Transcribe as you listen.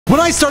When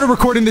I started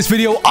recording this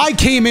video, I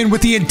came in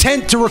with the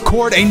intent to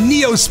record a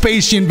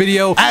Neospatian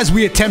video as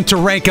we attempt to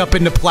rank up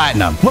into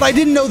Platinum. What I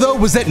didn't know though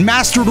was that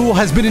Master Duel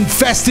has been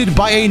infested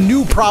by a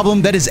new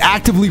problem that is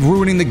actively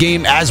ruining the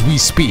game as we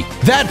speak.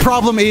 That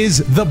problem is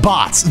the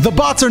bots. The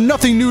bots are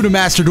nothing new to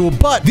Master Duel,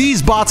 but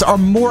these bots are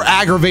more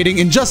aggravating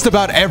in just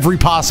about every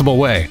possible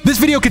way. This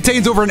video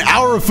contains over an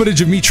hour of footage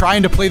of me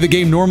trying to play the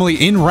game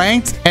normally in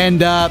ranked,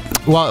 and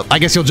well, I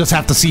guess you'll just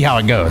have to see how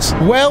it goes.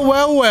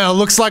 Well,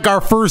 looks like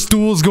our first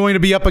duel is going to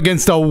be up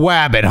against a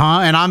Wabbit, huh?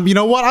 And you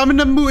know what? I'm in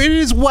the mood. It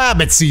is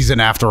Wabbit season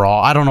after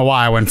all. I don't know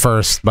why I went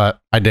first, but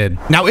I did.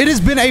 Now, it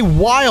has been a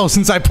while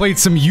since I played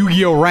some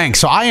Yu-Gi-Oh! Rank,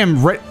 so I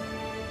am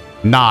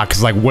Nah,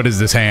 because like, what is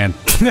this hand?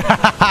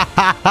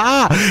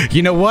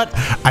 You know what?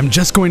 I'm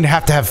just going to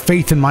have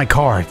faith in my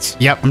cards.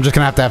 Yep, I'm just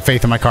going to have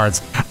faith in my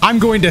cards. I'm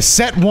going to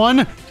set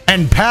one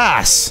and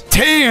pass.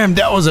 Damn,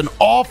 that was an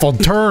awful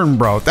turn,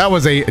 bro. That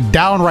was a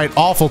downright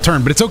awful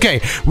turn, but it's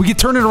okay. We can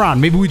turn it around.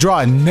 Maybe we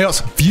draw a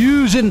Neos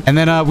Fusion, and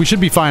then we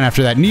should be fine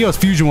after that. Neos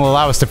Fusion will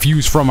allow us to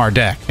fuse from our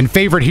deck, and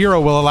Favorite Hero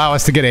will allow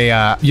us to get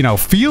a, you know,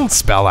 field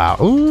spell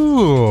out.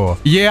 Ooh.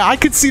 Yeah, I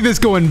could see this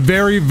going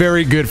very,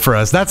 very good for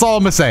us. That's all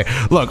I'm gonna say.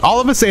 Look, all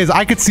I'm gonna say is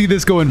I could see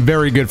this going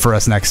very good for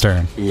us next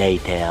turn.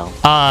 Later.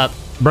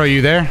 Bro,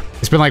 you there?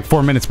 It's been like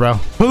 4 minutes, bro.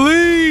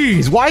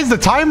 Please! Why is the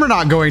timer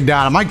not going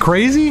down? Am I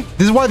crazy?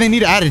 This is why they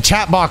need to add a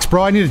chat box,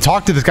 bro. I need to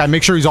talk to this guy,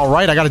 make sure he's all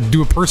right. I got to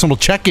do a personal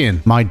check-in.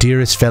 My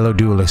dearest fellow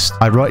duelist,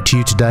 I write to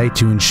you today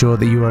to ensure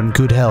that you are in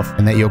good health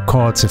and that your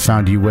cards have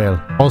found you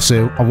well.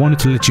 Also, I wanted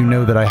to let you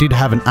know that I did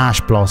have an Ash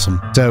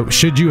Blossom. So,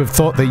 should you have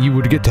thought that you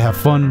would get to have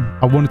fun,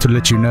 I wanted to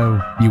let you know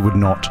you would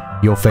not.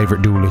 Your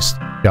favorite duelist,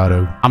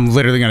 Yugioh. I'm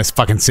literally gonna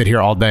fucking sit here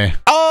all day.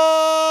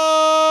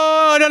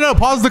 No,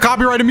 pause the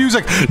copyrighted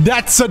music.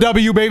 That's a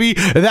W, baby.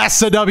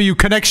 That's a W.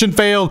 Connection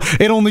failed.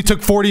 It only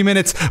took 40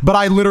 minutes, but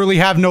I literally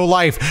have no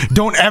life.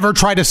 Don't ever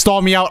try to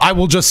stall me out. I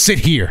will just sit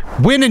here.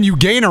 Win and you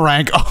gain a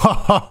rank.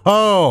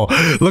 Oh,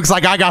 looks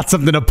like I got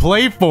something to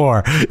play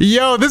for.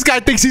 Yo, this guy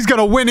thinks he's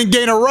gonna win and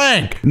gain a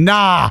rank.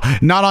 Nah,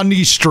 not on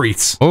these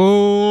streets.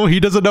 Oh, he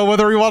doesn't know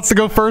whether he wants to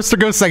go first or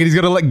go second. He's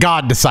gonna let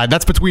God decide.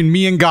 That's between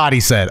me and God, he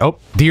said. Oh,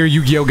 dear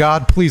Yu-Gi-Oh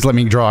God, please let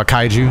me draw a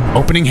kaiju.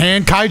 Opening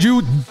hand,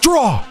 kaiju,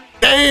 draw.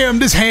 Damn,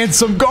 this hand's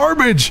some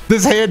garbage.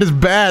 This hand is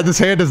bad. This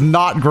hand is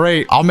not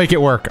great. I'll make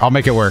it work. I'll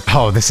make it work.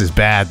 Oh, this is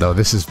bad, though.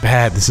 This is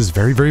bad. This is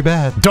very, very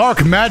bad.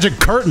 Dark Magic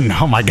Curtain.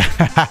 Oh, my God.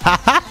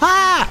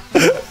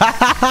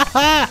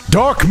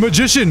 Dark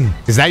Magician.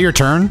 Is that your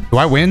turn? Do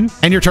I win?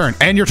 And your turn.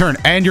 And your turn.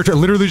 And your turn.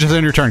 Literally just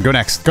end your turn. Go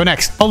next. Go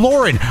next.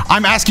 Aloran.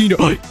 I'm asking you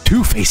to...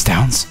 two face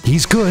downs.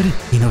 He's good.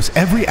 He knows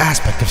every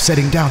aspect of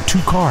setting down 2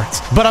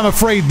 cards. But I'm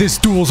afraid this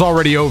duel's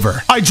already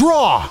over. I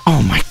draw.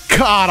 Oh, my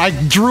God. I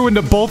drew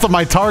into both of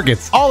my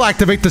targets. I'll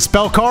activate the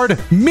spell card,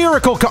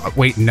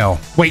 Wait, no.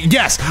 Wait,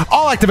 yes.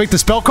 I'll activate the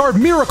spell card,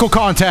 Miracle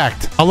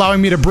Contact, allowing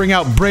me to bring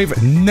out Brave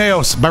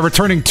Neos by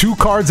returning 2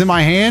 cards in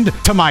my hand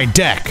to my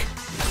deck.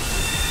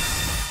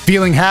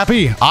 Feeling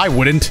happy? I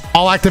wouldn't.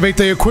 I'll activate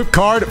the equip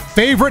card,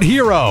 Favorite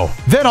Hero.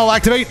 Then I'll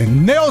activate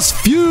Neos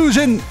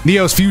Fusion.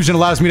 Neos Fusion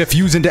allows me to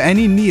fuse into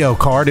any Neo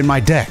card in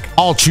my deck.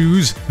 I'll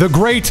choose the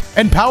great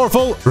and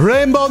powerful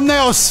Rainbow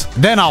Neos.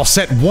 Then I'll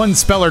set 1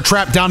 spell or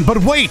trap down, but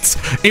wait!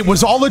 It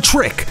was all a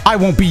trick. I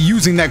won't be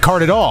using that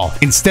card at all.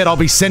 Instead, I'll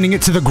be sending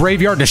it to the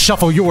graveyard to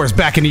shuffle yours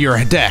back into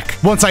your deck.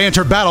 Once I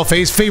enter battle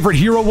phase, Favorite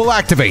Hero will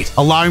activate,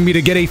 allowing me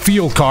to get a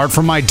field card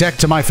from my deck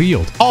to my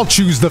field. I'll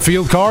choose the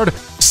field card,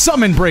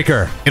 Summon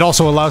Breaker. It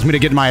also allows me to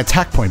get my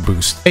attack point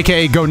boost.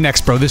 AKA go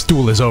next, bro. This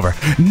duel is over.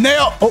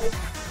 Nail.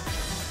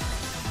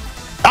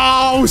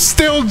 Oh,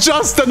 still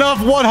just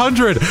enough.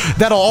 100.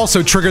 That'll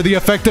also trigger the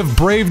effect of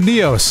Brave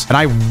Neos. And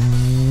I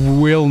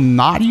will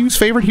not use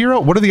Favorite Hero.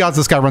 What are the odds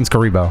this guy runs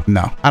Karibo?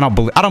 No, I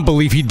don't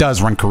believe he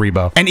does run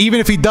Karibo. And even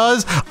if he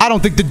does, I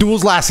don't think the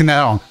duel's lasting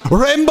that long.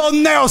 Rainbow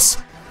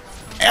Neos.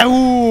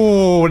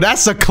 Ooh,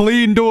 that's a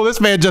clean duel.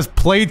 This man just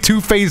played 2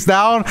 face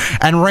down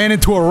and ran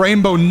into a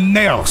Rainbow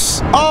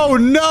Neos. Oh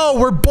no,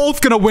 we're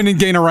both gonna win and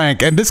gain a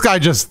rank. And this guy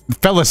just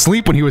fell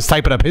asleep when he was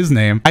typing up his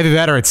name. Either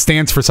that or it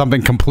stands for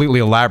something completely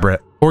elaborate.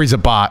 Or he's a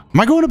bot. Am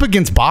I going up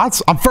against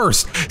bots? I'm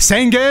first.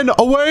 Sangan,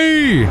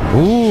 away!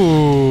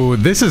 Ooh,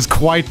 this is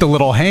quite the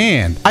little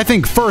hand. I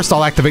think first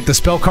I'll activate the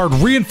spell card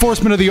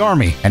Reinforcement of the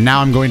Army. And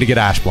now I'm going to get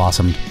Ash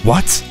Blossomed.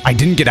 What? I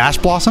didn't get Ash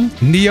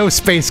Blossomed? Neo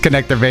Space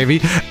Connector, baby.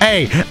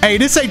 Hey,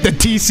 this ain't the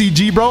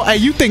TCG, bro. Hey,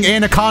 you think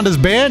Anaconda's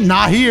banned?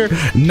 Not here.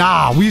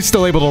 Nah, we're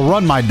still able to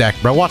run my deck,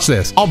 bro. Watch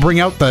this. I'll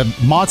bring out the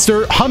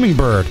monster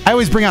Hummingbird. I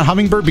always bring out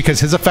Hummingbird because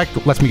his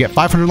effect lets me get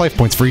 500 life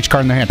points for each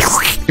card in their hand.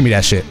 Give me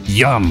that shit.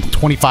 Yum.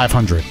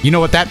 2,500. You know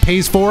what that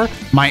pays for?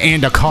 my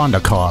Anaconda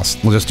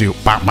cost. We'll just do,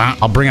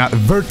 I'll bring out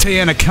Verte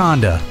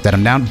Anaconda. Set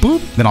him down,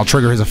 boop. Then I'll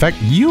trigger his effect.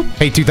 You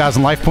pay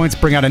 2,000 life points,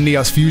 bring out a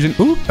Neos Fusion.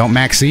 Ooh, don't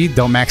max seed,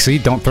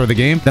 don't throw the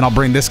game. Then I'll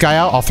bring this guy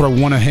out. I'll throw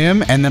one of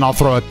him, and then I'll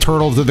throw a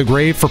Turtle to the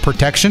Grave for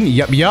protection.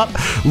 Yup.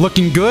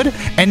 Looking good.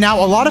 And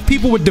now a lot of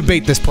people would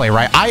debate this play,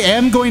 right? I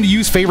am going to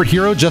use favorite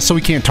hero just so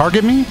he can't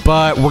target me,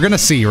 but we're gonna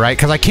see, right?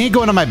 Because I can't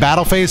go into my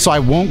battle phase, so I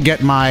won't get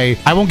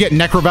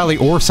Necro Valley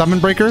or Summon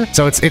Breaker,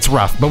 so it's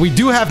rough. But we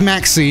do have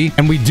Max C,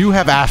 and we do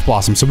have Ash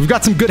Blossom, so we've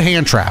got some good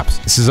hand traps.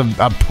 This is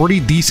a pretty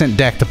decent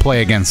deck to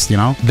play against, you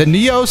know? The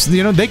Neos,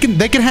 you know, they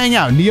can hang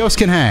out. Neos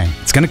can hang.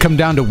 It's gonna come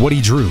down to what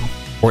he drew,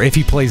 or if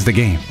he plays the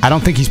game. I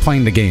don't think he's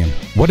playing the game.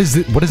 What is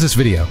this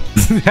video?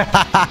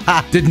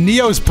 Did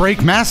Neos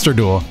break Master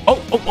Duel?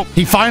 Oh,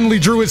 he finally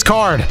drew his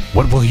card.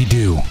 What will he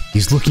do?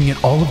 He's looking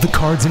at all of the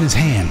cards in his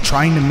hand,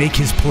 trying to make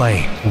his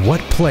play.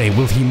 What play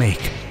will he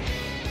make?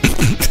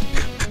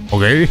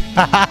 Okay.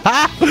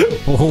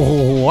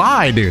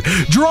 Why, dude?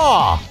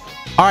 Draw!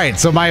 All right,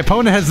 so my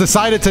opponent has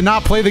decided to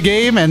not play the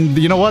game, and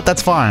you know what?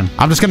 That's fine.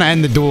 I'm just gonna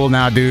end the duel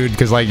now, dude,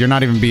 because like you're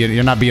not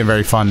being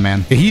very fun,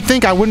 man. Did he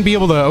think I wouldn't be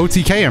able to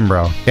OTK him,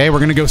 bro? Okay,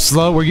 we're gonna go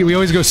slow. We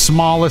always go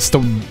smallest to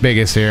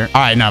biggest here.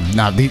 All right, no,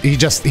 he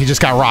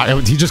just got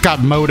rocked. He just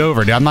got mowed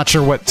over, dude. I'm not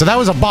sure what. So that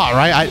was a bot,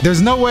 right?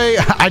 There's no way.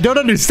 I don't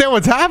understand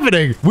what's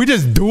happening. We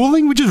just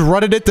dueling. We just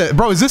running it to.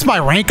 Bro, is this my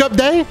rank up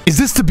day? Is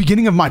this the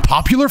beginning of my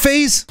popular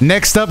phase?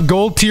 Next up,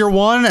 gold tier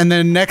 1, and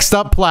then next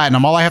up,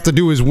 platinum. All I have to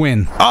do is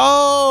win.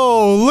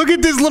 Oh. Look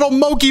at this little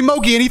Moki,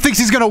 and he thinks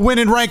he's gonna win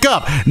and rank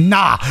up.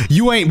 Nah,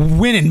 you ain't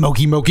winning,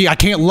 Moki. I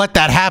can't let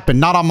that happen.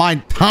 Not on my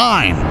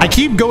time. I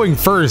keep going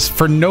first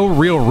for no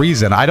real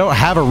reason. I don't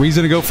have a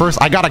reason to go first.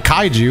 I got a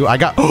Kaiju.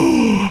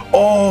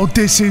 Oh,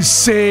 this is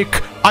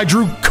sick. I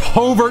drew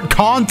Covert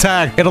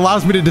Contact. It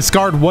allows me to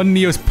discard one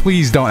Neos.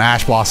 Please don't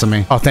Ash Blossom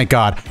me. Oh, thank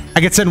God. I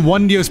can send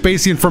one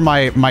Neospatian from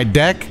my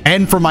deck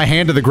and from my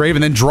hand to the grave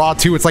and then draw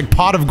 2. It's like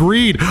Pot of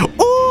Greed.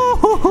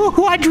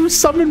 Ooh, I drew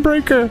Summon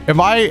Breaker. Am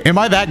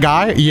I that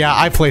guy? Yeah,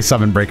 I play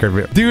Summon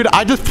Breaker. Dude,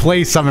 I just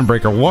play Summon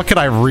Breaker. What could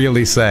I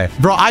really say?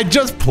 Bro, I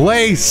just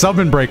play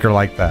Summon Breaker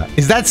like that.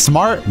 Is that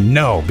smart?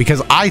 No,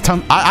 because I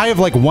have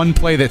like one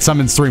play that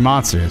summons 3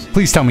 monsters.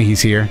 Please tell me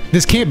he's here.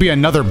 This can't be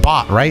another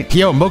bot, right?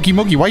 Yo, Moki,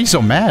 why are you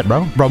so mad,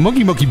 bro? Bro,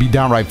 Moki be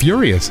downright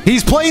furious.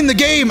 He's playing the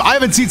game. I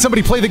haven't seen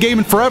somebody play the game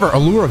in forever.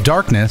 Allure of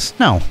Darkness.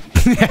 No.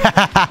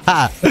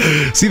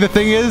 See, the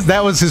thing is,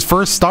 that was his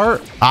first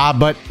start,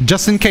 but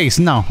just in case,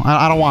 no,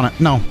 I don't want it.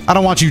 No, I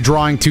don't want you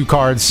drawing 2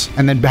 cards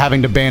and then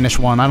having to banish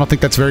 1. I don't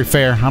think that's very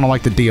fair. I don't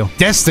like the deal.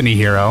 Destiny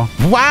Hero.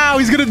 Wow,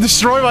 he's gonna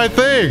destroy my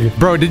thing.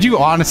 Bro, did you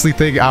honestly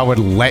think I would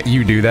let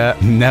you do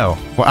that? No.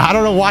 Well, I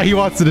don't know why he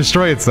wants to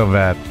destroy it so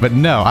bad, but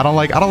no, I don't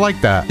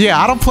like that. Yeah,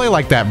 I don't play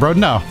like that, bro.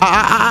 No.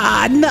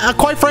 No,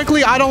 quite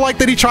frankly, I don't like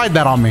that he tried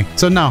that on me,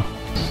 so no.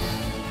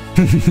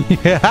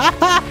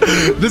 Yeah.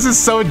 This is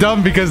so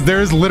dumb because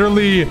there's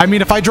literally, I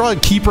mean, if I draw a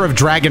Keeper of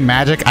Dragon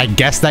Magic, I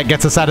guess that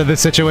gets us out of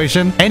this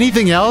situation.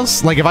 Anything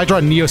else, like if I draw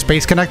a Neo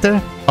Space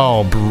Connector,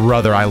 oh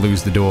brother, I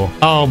lose the duel.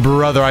 Oh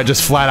brother, I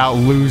just flat out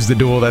lose the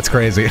duel. That's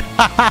crazy.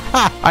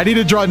 I need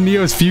to draw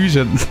Neos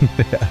Fusion.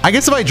 I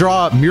guess if I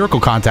draw Miracle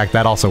Contact,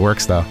 that also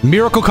works though.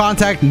 Miracle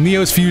Contact,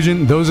 Neos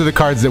Fusion, those are the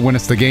cards that win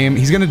us the game.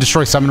 He's gonna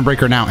destroy Summon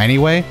Breaker now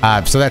anyway,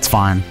 so that's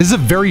fine. This is a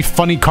very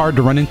funny card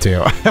to run into.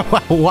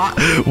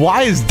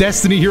 Why is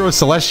Destiny Hero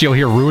Celestial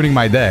here ruining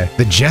my day?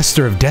 The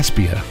Jester of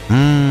Despia.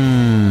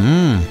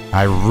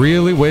 I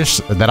really wish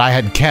that I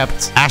had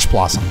kept Ash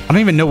Blossom. I don't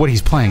even know what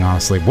he's playing,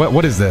 honestly.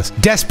 What is this?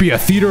 Despia,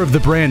 Theater of the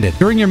Branded.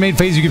 During your main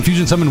phase, you can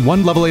fusion summon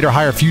 1 level 8 or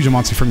higher fusion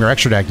monster from your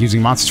extra deck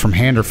using monsters from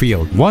hand or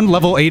field. 1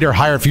 level 8 or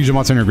higher fusion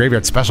monster in your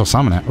graveyard, special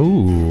summon it.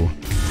 Ooh.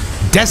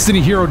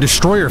 Destiny Hero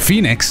Destroyer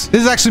Phoenix.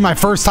 This is actually my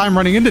first time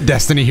running into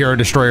Destiny Hero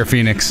Destroyer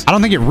Phoenix. I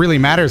don't think it really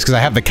matters because I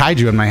have the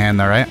Kaiju in my hand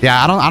though, right?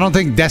 Yeah, I don't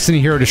think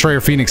Destiny Hero Destroyer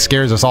Phoenix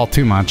scares us all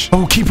too much.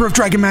 Oh, Keeper of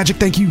Dragon Magic,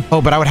 thank you.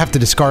 Oh, but I would have to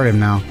discard him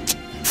now.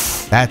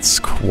 That's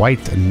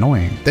quite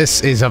annoying.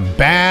 This is a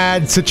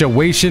bad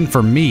situation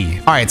for me.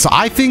 All right, so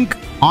I think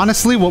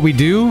honestly what we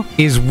do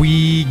is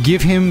we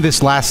give him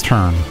this last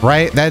turn,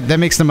 right? That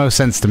makes the most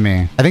sense to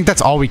me. I think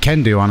that's all we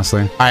can do,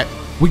 honestly. All right,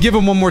 we give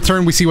him one more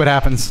turn, we see what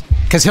happens.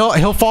 Because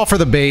he'll fall for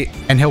the bait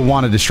and he'll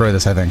want to destroy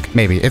this, I think.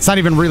 Maybe. It's not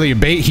even really a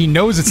bait. He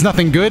knows it's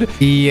nothing good.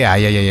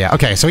 Yeah.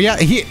 Okay, so yeah,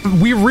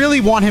 we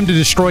really want him to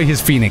destroy his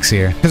Phoenix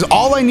here. Because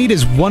all I need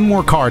is one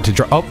more card to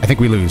draw. Oh, I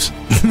think we lose.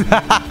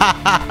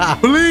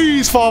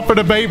 Please fall for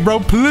the bait, bro.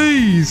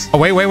 Please. Oh,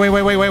 wait.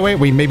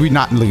 We maybe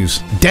not lose.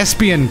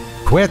 Despian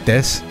quit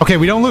this. Okay,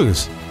 we don't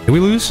lose. Did we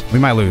lose? We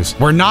might lose.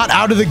 We're not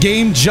out of the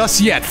game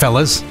just yet,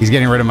 fellas. He's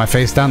getting rid of my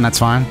face down. That's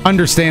fine.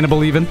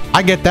 Understandable even.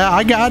 I get that.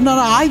 I get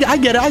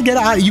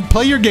it. You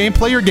play your game,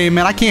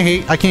 man. I can't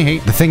hate.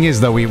 The thing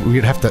is, though,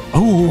 we'd have to...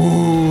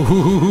 Ooh.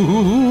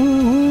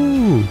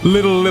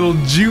 Little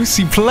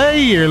juicy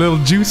play here. Little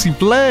juicy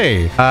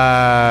play.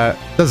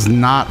 Does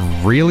not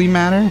really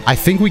matter. I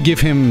think we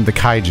give him the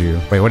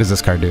kaiju. Wait, what does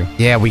this card do?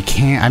 Yeah, we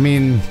can't. I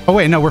mean, oh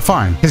wait, no, we're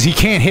fine because he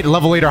can't hit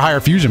level 8 or higher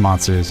fusion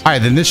monsters. All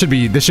right, then this should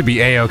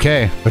be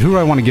a-okay. But who do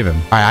I want to give him?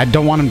 All right, I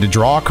don't want him to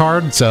draw a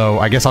card, so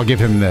I guess I'll give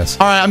him this.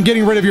 All right, I'm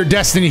getting rid of your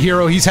destiny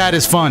hero. He's had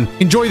his fun.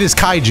 Enjoy this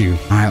kaiju.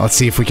 All right, let's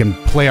see if we can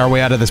play our way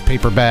out of this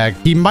paper bag.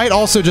 He might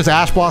also just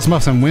Ash Blossom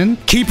us and win.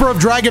 Keeper of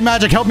Dragon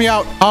Magic, help me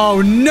out.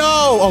 Oh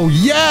no! Oh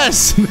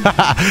yes!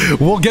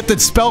 We'll get the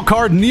spell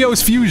card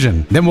Neo's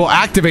Fusion. Then we'll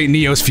activate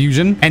Neo's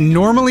Fusion. And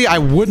normally I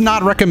would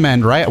not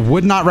recommend, right? I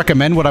would not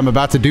recommend what I'm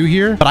about to do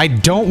here, but I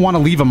don't want to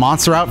leave a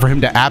monster out for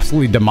him to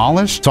absolutely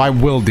demolish. So I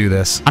will do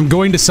this. I'm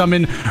going to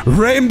summon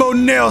Rainbow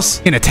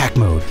Nails in attack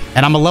mode.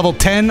 And I'm a level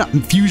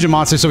 10 fusion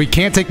monster, so he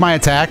can't take my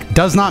attack.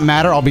 Does not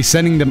matter. I'll be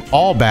sending them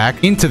all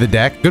back into the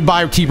deck.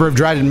 Goodbye, Keeper of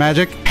Dragon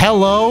Magic.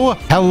 Hello.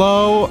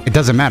 Hello. It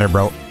doesn't matter,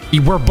 bro.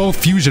 We're both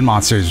fusion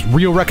monsters.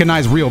 Real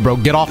recognize real, bro.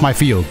 Get off my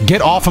field.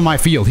 Get off of my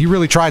field. He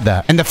really tried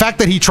that. And the fact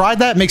that he tried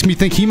that makes me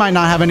think he might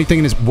not have anything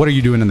in his... What are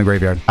you doing in the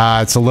graveyard?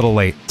 It's a little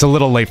late. It's a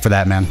little late for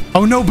that, man.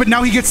 Oh, no, but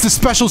now he gets the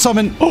special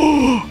summon.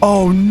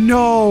 Oh,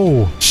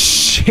 no.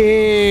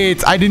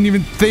 Shit. I didn't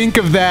even think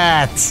of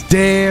that.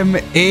 Damn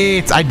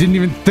it. I didn't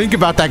even think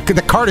about that.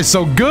 The card is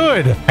so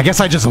good. I guess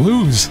I just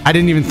lose. I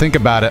didn't even think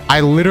about it. I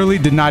literally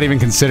did not even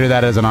consider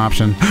that as an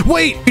option.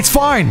 Wait, it's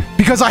fine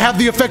because I have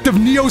the effect of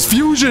Neo's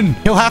Fusion.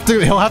 He'll have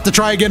to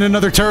try again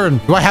another turn.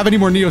 Do I have any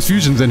more Neo's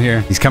Fusions in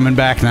here? He's coming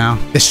back now.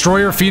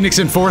 Destroyer Phoenix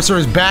Enforcer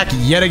is back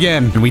yet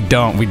again. And we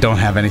don't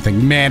have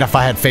anything. Man, if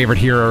I had favorite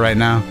hero right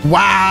now.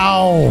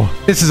 Wow.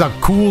 This is a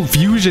cool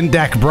fusion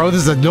deck, bro.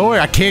 This is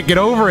annoying. I can't get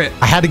over it.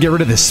 I had to get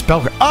rid of this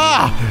spell.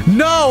 Ah,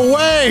 no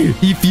way.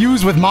 He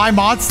fused with my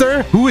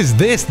monster. Who is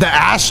this? The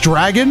Ash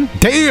Dragon?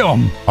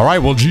 Damn. All right,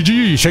 well,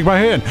 GG. Shake my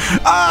hand.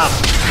 Ah.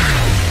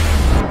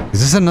 Is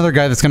this another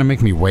guy that's gonna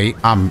make me wait?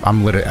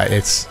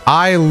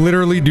 I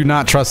literally do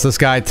not trust this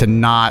guy to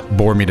not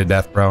bore me to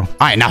death, bro. All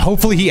right, now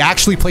hopefully he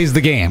actually plays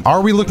the game.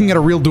 Are we looking at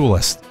a real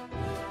duelist?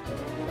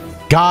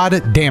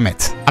 God damn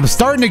it. I'm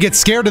starting to get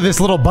scared of this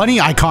little bunny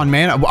icon,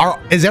 man.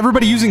 Is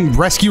everybody using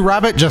Rescue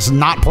Rabbit just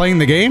not playing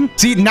the game?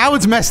 See, now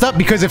it's messed up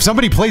because if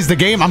somebody plays the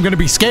game, I'm gonna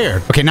be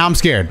scared. Okay, now I'm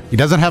scared. He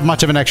doesn't have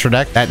much of an extra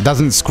deck. That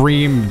doesn't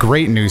scream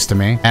great news to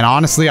me. And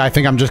honestly, I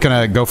think I'm just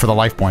gonna go for the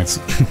life points.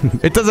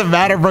 It doesn't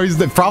matter, bro. He's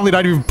probably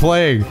not even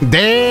playing.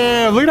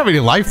 Damn, look at how many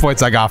life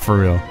points I got for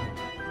real.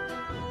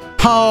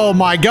 Oh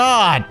my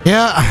God.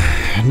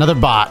 Yeah, another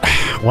bot.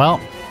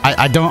 Well,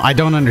 I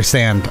don't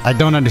understand. I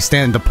don't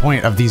understand the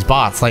point of these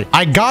bots. Like,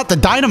 I got the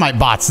dynamite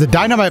bots. The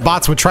dynamite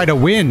bots would try to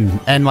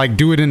win and like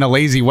do it in a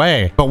lazy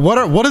way. But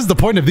what is the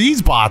point of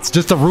these bots?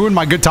 Just to ruin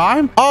my good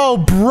time? Oh,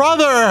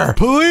 brother,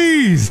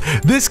 please.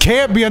 This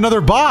can't be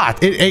another bot.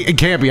 It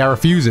can't be. I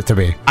refuse it to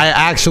be. I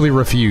actually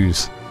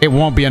refuse. It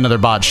won't be another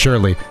bot,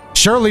 surely.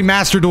 Surely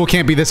Master Duel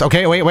can't be this.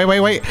 Okay,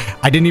 wait.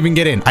 I didn't even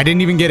get in.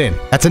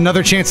 That's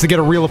another chance to get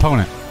a real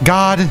opponent.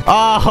 God.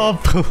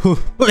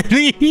 Oh,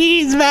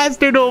 please,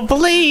 Master Duel,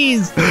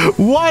 please.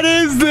 What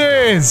is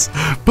this?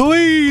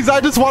 Please,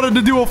 I just wanted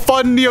to do a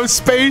fun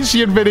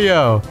Neospatian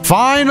video.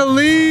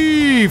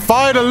 Finally,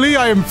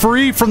 I am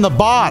free from the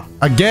bot.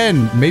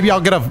 Again, maybe I'll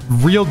get a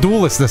real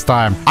duelist this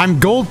time. I'm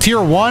gold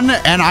tier 1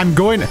 and I'm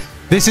going...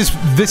 This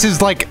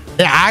is like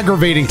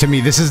aggravating to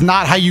me. This is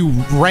not how you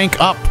rank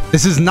up.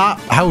 This is not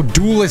how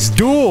duelists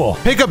duel.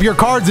 Pick up your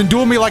cards and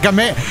duel me like a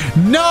man.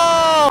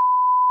 No!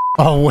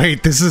 Oh,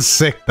 wait, this is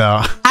sick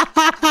though.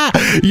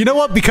 You know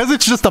what? Because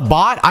it's just a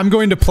bot, I'm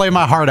going to play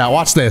my heart out.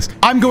 Watch this.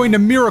 I'm going to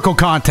Miracle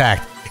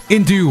Contact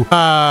into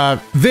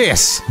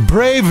this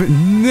Brave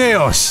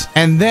Neos,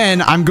 and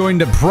then I'm going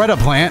to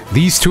Predaplant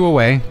these two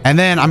away, and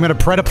then I'm gonna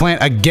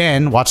Predaplant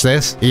again. Watch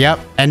this.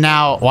 Yep. And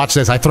now watch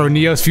this. I throw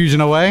Neos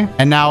Fusion away,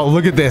 and now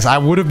look at this. I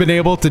would have been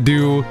able to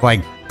do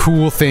like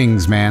cool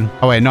things, man.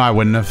 Oh wait, no, I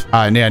wouldn't have.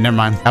 Yeah, never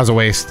mind. That was a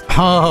waste.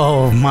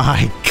 Oh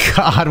my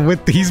God,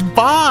 with these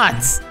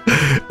bots.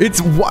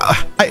 It's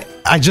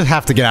I just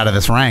have to get out of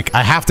this rank.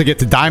 I have to get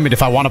to Diamond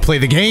if I want to play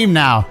the game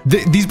now.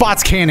 These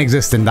bots can't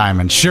exist in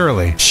Diamond.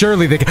 Surely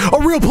they can. A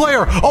real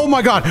player. Oh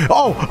my God.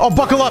 Oh,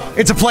 buckle up.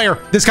 It's a player.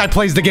 This guy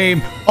plays the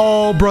game.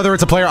 Oh, brother,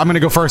 it's a player. I'm going to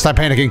go first. I'm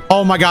panicking.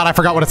 Oh my God. I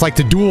forgot what it's like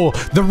to duel.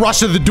 The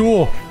rush of the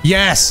duel.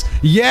 Yes.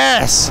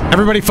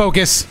 Everybody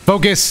focus.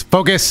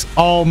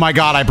 Oh my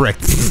God. I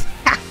bricked.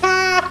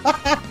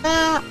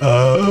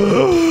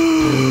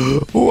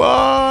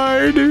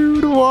 Why,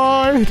 dude?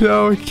 Why?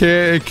 No,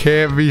 it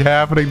can't be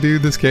happening,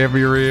 dude. This can't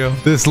be real.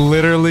 This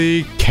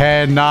literally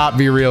cannot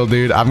be real,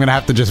 dude. I'm gonna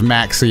have to just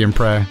max see and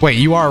pray. Wait,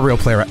 you are a real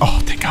player, right? Oh,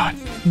 thank God.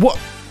 What?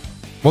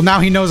 Well, now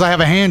he knows I have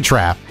a hand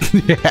trap.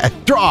 Yeah,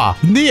 draw.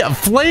 Nia,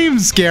 flame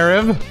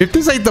scarab. If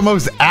this ain't the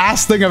most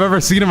ass thing I've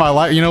ever seen in my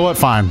life, you know what?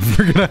 Fine.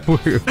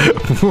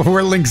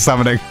 We're link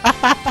summoning.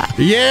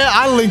 Yeah,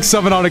 I link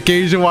summon on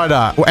occasion. Why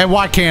not? And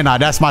why can't I?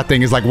 That's my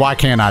thing. Is like, why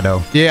can't I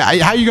though? Yeah,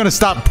 how you gonna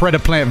stop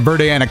Predaplant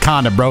Verde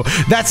Anaconda, bro?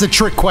 That's a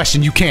trick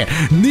question. You can't.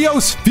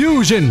 Neos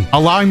Fusion,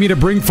 allowing me to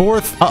bring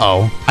forth.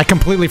 I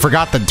completely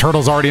forgot that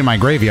Turtle's already in my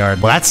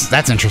graveyard. Well,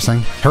 that's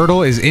interesting.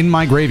 Turtle is in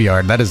my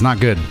graveyard. That is not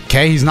good.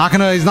 Okay, he's not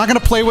gonna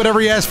play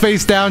whatever he has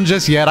face down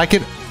just yet.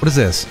 What is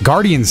this?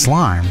 Guardian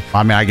Slime.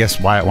 I mean, I guess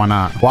why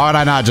not? Why would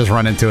I not just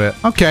run into it?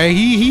 Okay,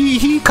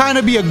 he kind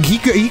of be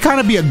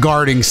a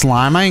guarding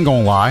slime. I ain't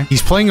gonna lie.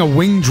 He's playing a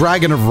Winged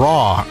Dragon of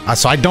Raw,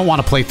 so I don't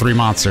want to play 3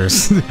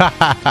 monsters.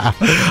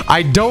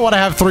 I don't want to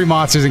have 3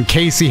 monsters in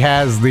case he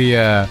has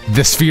the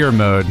sphere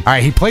mode. All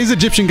right, he plays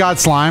Egyptian God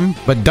Slime,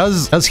 but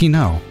does he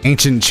know?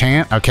 Ancient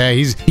Chant. Okay,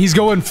 he's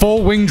going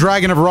full Winged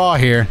Dragon of Raw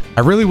here.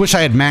 I really wish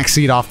I had Max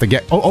Seed off the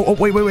get. Oh,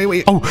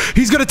 wait. Oh,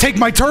 he's gonna take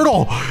my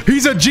turtle.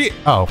 He's a G.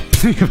 Oh.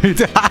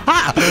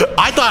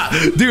 I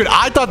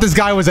thought this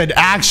guy was an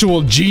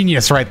actual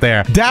genius right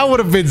there. That would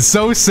have been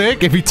so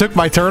sick if he took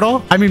my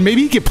turtle. I mean,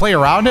 maybe he could play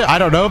around it. I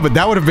don't know, but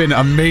that would have been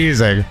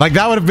amazing. Like,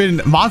 that would have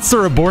been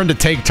Monster Reborn to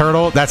take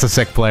turtle. That's a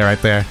sick play right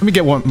there. Let me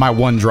get my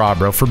one draw,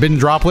 bro. Forbidden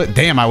Droplet.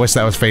 Damn, I wish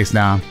that was face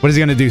down. What is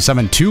he gonna do?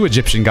 Summon 2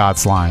 Egyptian God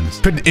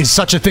Slimes. Is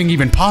such a thing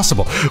even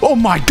possible? Oh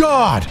my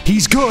God,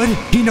 he's good.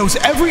 He knows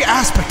every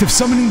aspect of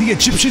summoning the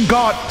Egyptian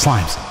God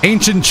Slimes.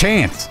 Ancient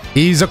Chant.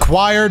 He's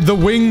acquired the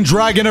Winged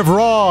Dragon of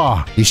Raw.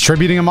 He's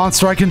tributing a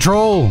monster I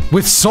control.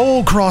 With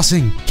Soul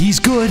Crossing, he's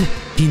good.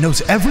 He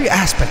knows every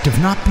aspect of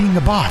not being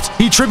a bot.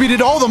 He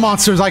tributed all the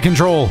monsters I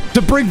control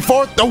to bring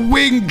forth the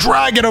Winged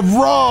Dragon of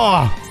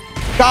Raw.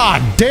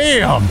 God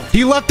damn!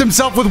 He left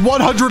himself with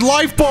 100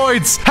 life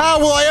points! How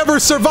will I ever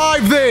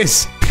survive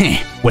this?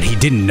 What he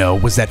didn't know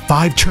was that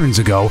 5 turns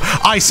ago,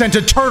 I sent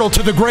a turtle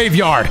to the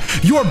graveyard.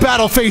 Your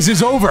battle phase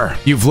is over.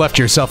 You've left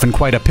yourself in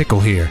quite a pickle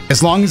here.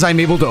 As long as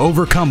I'm able to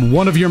overcome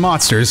one of your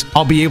monsters,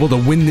 I'll be able to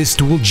win this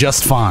duel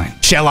just fine.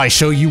 Shall I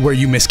show you where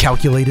you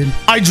miscalculated?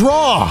 I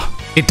draw!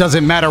 It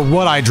doesn't matter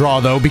what I draw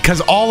though,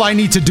 because all I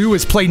need to do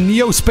is play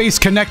Neo Space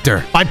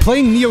Connector. By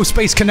playing Neo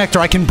Space Connector,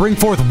 I can bring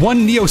forth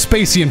 1 Neo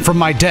Spacian from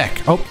my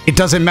deck. Oh, it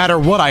doesn't matter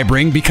what I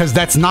bring because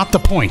that's not the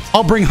point.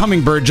 I'll bring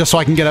Hummingbird just so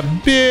I can get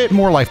a bit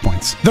more life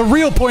points. The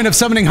real point of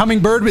summoning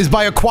Hummingbird is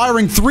by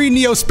acquiring 3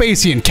 Neo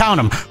Spacian. Count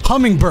them.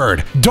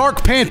 Hummingbird,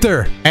 Dark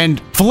Panther,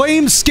 and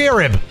Flame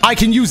Scarab. I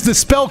can use the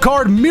spell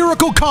card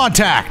Miracle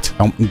Contact.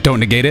 Don't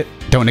negate it.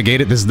 Don't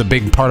negate it. This is the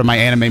big part of my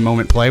anime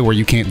moment play where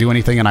you can't do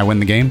anything and I win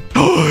the game.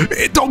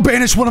 Don't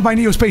banish one of my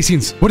Neo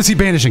Spacians. What is he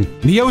banishing?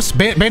 Neos?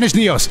 Banish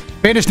Neos.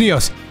 Banish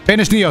Neos.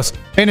 Banish Neos.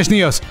 Banish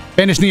Neos.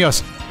 Banish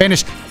Neos.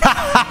 Banish.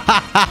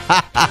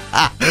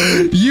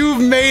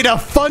 You've made a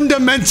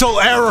fundamental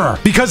error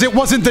because it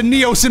wasn't the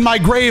Neos in my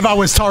grave I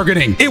was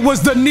targeting. It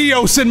was the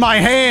Neos in my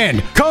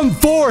hand. Come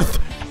forth,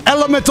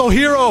 Elemental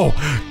Hero,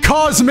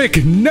 Cosmic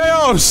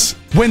Neos.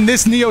 When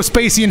this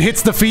Neo-Spacian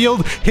hits the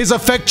field, his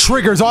effect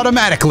triggers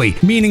automatically,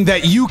 meaning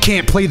that you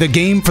can't play the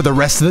game for the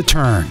rest of the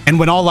turn. And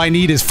when all I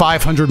need is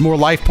 500 more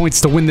life points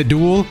to win the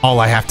duel,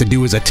 all I have to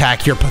do is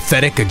attack your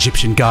pathetic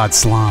Egyptian God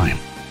Slime.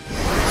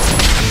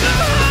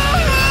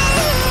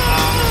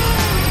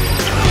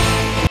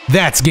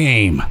 That's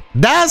game.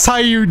 That's how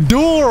you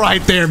duel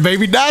right there,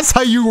 baby. That's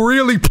how you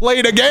really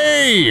play the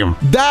game.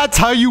 That's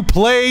how you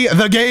play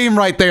the game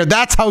right there.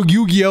 That's how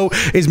Yu-Gi-Oh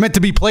is meant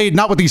to be played,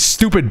 not with these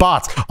stupid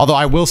bots. Although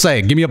I will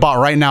say, give me a bot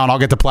right now and I'll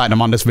get to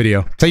platinum on this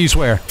video. Say you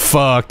swear.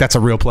 Fuck, that's a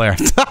real player.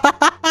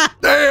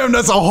 Damn,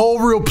 that's a whole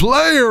real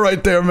player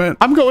right there, man.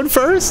 I'm going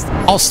first.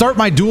 I'll start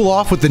my duel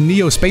off with the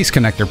Neo Space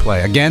Connector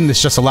play. Again,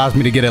 this just allows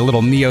me to get a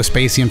little Neo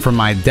Spacian from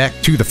my deck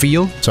to the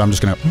field. So I'm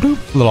just gonna boop,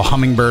 little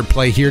Hummingbird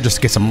play here just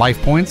to get some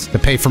life points to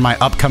pay for my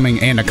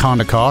upcoming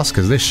Anaconda cost.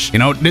 Because this,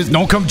 this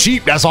don't come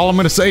cheap. That's all I'm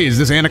gonna say is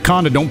this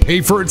Anaconda don't pay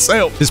for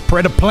itself. This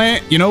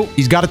Predaplant,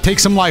 he's got to take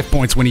some life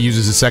points when he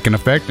uses his second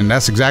effect, and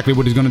that's exactly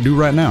what he's gonna do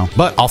right now.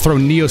 But I'll throw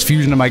Neos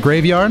Fusion in my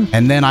graveyard,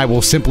 and then I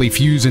will simply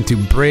fuse into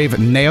Brave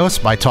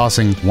Neos by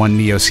tossing 1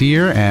 Neos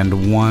here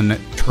and 1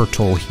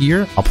 turtle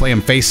here. I'll play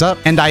him face up,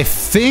 and I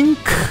think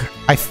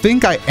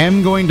I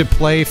am going to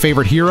play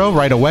Favorite Hero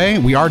right away.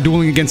 We are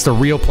dueling against a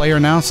real player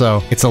now,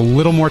 so it's a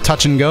little more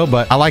touch and go,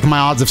 but I like my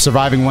odds of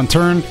surviving 1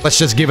 turn. Let's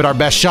just give it our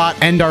best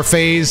shot, end our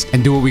phase,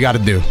 and do what we got to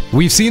do.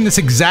 We've seen this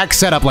exact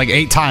setup like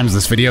 8 times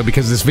this video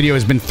because this video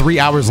has been 3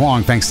 hours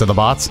long thanks to the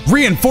bots.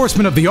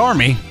 Reinforcement of the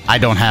army. I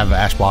don't have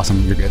Ash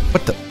Blossom. You're good.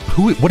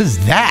 What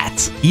is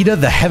that? Ida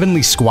the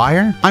Heavenly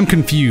Squire? I'm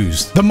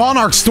confused. The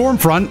Monarch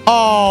Stormfront?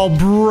 Oh,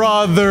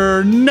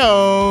 brother,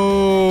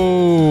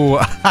 no.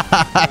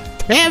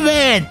 Damn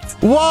it!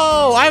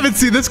 Whoa, I haven't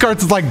seen this card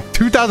since like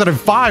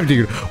 2005,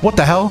 dude. What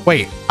the hell?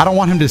 Wait, I don't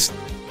want him to...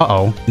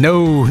 Uh-oh.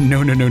 No.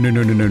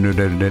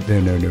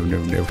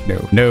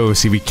 No,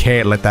 see, we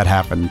can't let that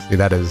happen. See,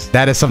 that is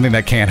something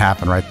that can't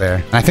happen right there.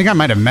 And I think I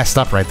might have messed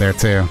up right there,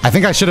 too. I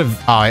think I should have...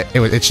 Oh,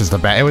 it was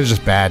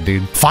just bad,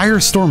 dude.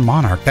 Firestorm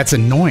Monarch. That's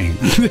annoying.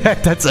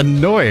 That's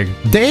annoying.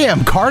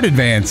 Damn, card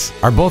advance.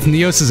 Are both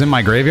Neoses in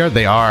my graveyard?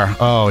 They are.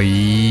 Oh,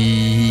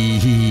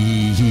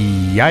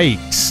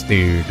 Yikes,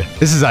 dude.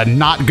 This is a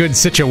not good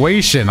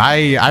situation.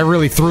 I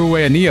really threw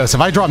away a Neos. If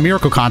I draw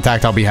Miracle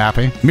Contact, I'll be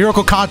happy.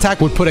 Miracle Contact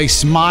would put a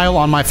smile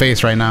on my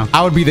face right now.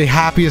 I would be the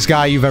happiest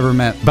guy you've ever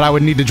met, but I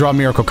would need to draw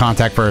Miracle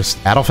Contact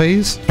first. Battle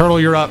phase? Turtle,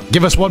 you're up.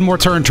 Give us one more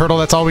turn, Turtle.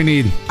 That's all we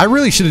need. I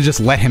really should have just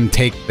let him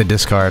take the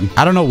discard.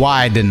 I don't know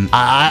why I didn't.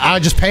 I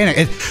just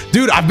panicked.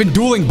 Dude, I've been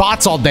dueling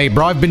bots all day,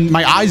 bro.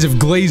 My eyes have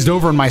glazed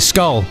over in my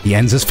skull. He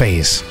ends his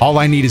phase. All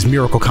I need is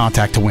Miracle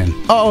Contact to win.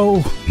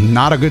 Oh,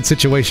 not a good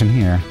situation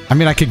here. I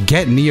mean, I could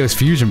get Neos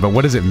Fusion, but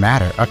what does it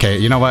matter? Okay,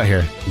 you know what?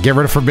 Here, get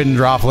rid of Forbidden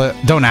Droplet.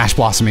 Don't Ash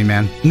Blossom me,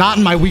 man. Not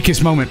in my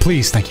weakest moment,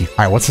 please. Thank you. All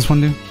right, what's this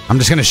one do? I'm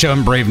just gonna show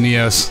him Brave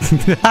Neos.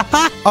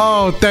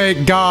 Oh,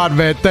 thank God,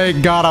 man.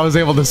 Thank God I was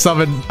able to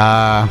summon.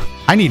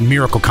 I need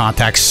Miracle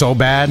Contact so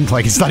bad.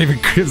 Like, it's not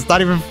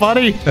even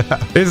funny.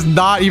 It's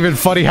not even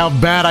funny how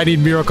bad I need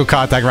Miracle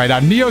Contact right now.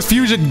 Neos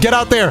Fusion, get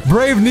out there.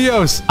 Brave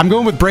Neos. I'm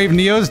going with Brave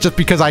Neos just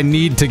because I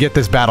need to get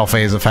this battle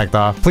phase effect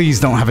off. Please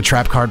don't have a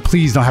trap card.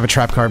 Please don't have a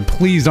trap card.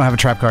 Please don't have a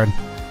trap card.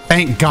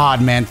 Thank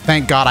God, man.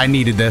 Thank God I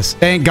needed this.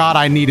 Thank God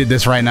I needed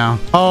this right now.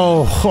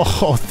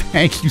 Oh,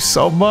 thank you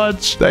so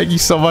much. Thank you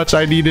so much.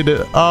 I needed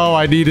it. Oh,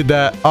 I needed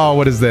that. Oh,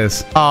 what is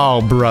this?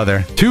 Oh,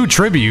 brother. 2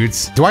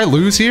 tributes. Do I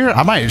lose here?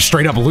 I might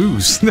straight up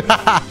lose.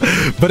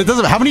 But it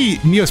doesn't. How many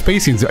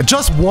Neospatians?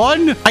 Just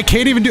 1? I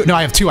can't even do it. No,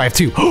 I have 2. I have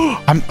 2.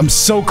 I'm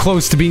so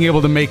close to being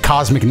able to make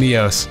Cosmic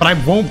Neos, but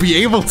I won't be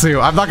able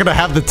to. I'm not going to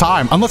have the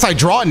time unless I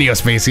draw a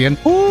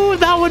Neospatian. Ooh,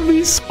 that would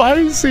be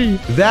spicy.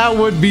 That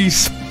would be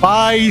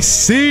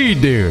spicy.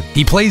 Dude.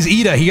 He plays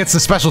Ida. He gets the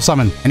special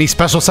summon, and he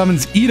special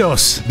summons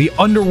Eidos, the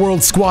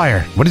Underworld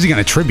Squire. What is he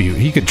gonna tribute?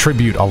 He could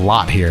tribute a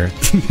lot here.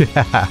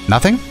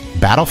 Nothing?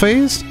 Battle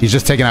phase? He's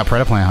just taking out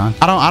Predaplant, huh?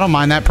 I don't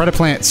mind that.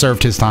 Predaplant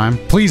served his time.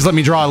 Please let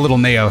me draw a little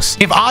Neos.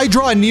 If I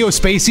draw a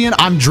Neospatian,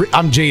 I'm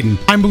Jaden.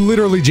 I'm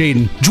literally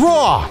Jaden.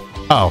 Draw!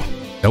 Oh.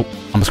 Nope.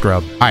 I'm a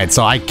scrub. All right,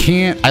 so I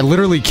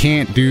literally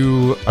can't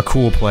do a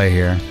cool play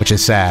here, which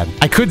is sad.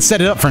 I could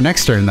set it up for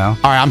next turn, though. All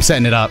right, I'm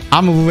setting it up.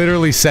 I'm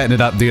literally setting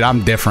it up, dude.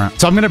 I'm different.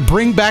 So I'm going to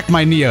bring back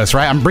my Neos,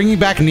 right? I'm bringing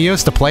back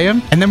Neos to play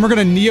him, and then we're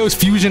going to Neos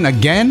Fusion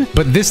again,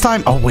 but this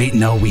time, oh, wait,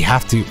 no, we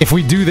have to. If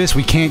we do this,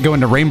 we can't go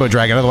into Rainbow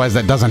Dragon. Otherwise,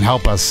 that doesn't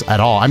help us at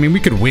all. I mean,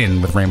 we could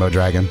win with Rainbow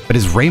Dragon, but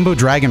is Rainbow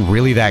Dragon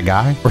really that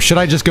guy? Or should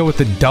I just go with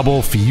the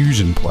double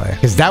Fusion play?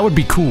 Because that would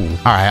be cool.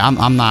 All right,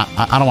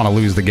 I don't want to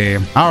lose the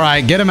game. All right,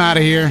 get him out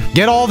of here.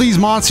 Get all these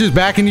monsters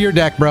back into your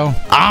deck, bro.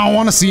 I don't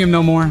want to see him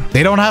no more.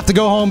 They don't have to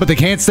go home, but they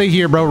can't stay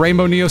here, bro.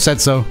 Rainbow Neo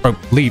said so. Bro,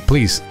 leave,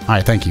 please. All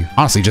right, thank you.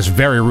 Honestly, just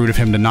very rude of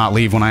him to not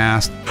leave when I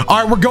asked.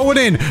 All right, we're going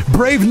in.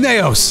 Brave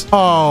Neos.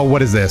 Oh,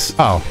 what is this?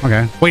 Oh,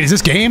 okay. Wait, is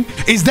this game?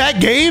 Is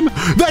that game?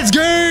 That's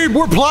game.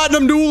 We're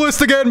Platinum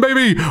Duelist again,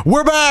 baby.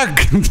 We're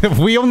back.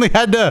 We only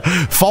had to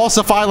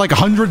falsify like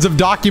hundreds of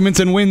documents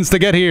and wins to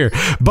get here,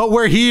 but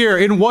we're here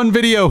in one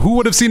video. Who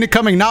would have seen it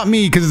coming? Not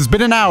me, because it's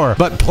been an hour,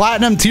 but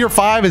Platinum Tier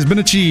 5 has been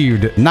achieved.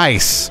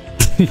 Nice.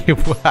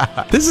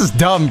 This is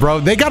dumb,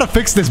 bro. They gotta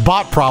fix this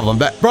bot problem.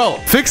 Bro,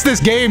 fix this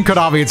game,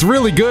 Konami. It's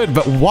really good,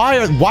 but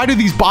why do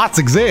these bots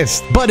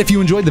exist? But if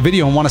you enjoyed the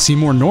video and want to see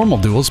more normal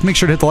duels, make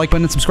sure to hit the like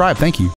button and subscribe. Thank you.